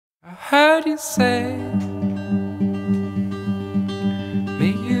I heard you say,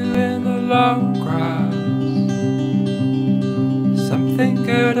 meet you in the long grass. Something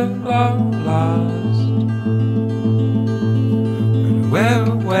good at long last. When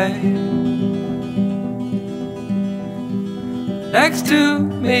we're away, next to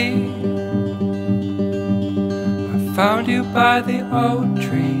me, I found you by the old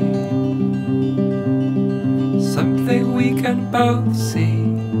tree. Something we can both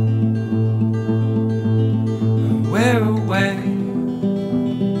see. We're away.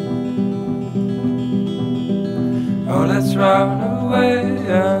 Oh, let's run away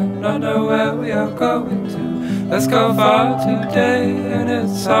and not know where we are going to. Let's go far today and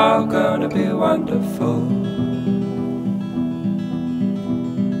it's all gonna be wonderful.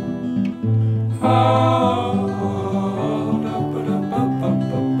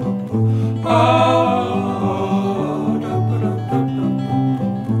 Oh,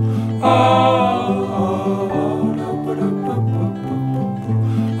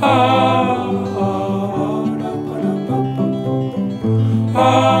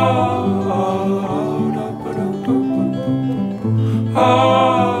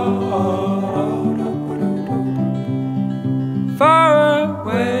 far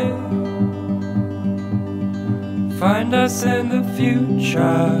away, find us in the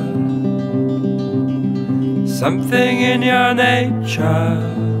future. Something in your nature.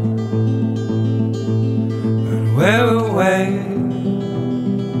 And we're away.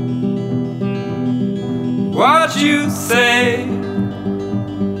 What you say?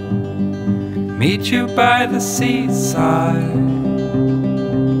 Meet you by the seaside.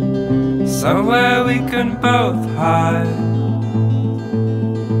 Somewhere we can both hide.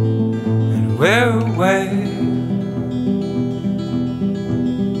 And we're away.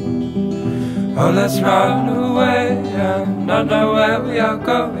 Oh, let's run away and not know where we are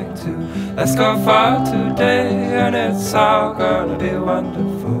going to. Let's go far today and it's all gonna be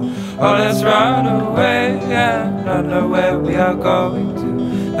wonderful. Oh, let's run away and not know where we are going to.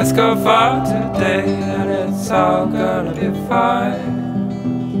 Let's go far today and it's all gonna be fine.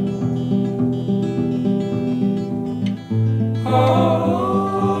 Oh,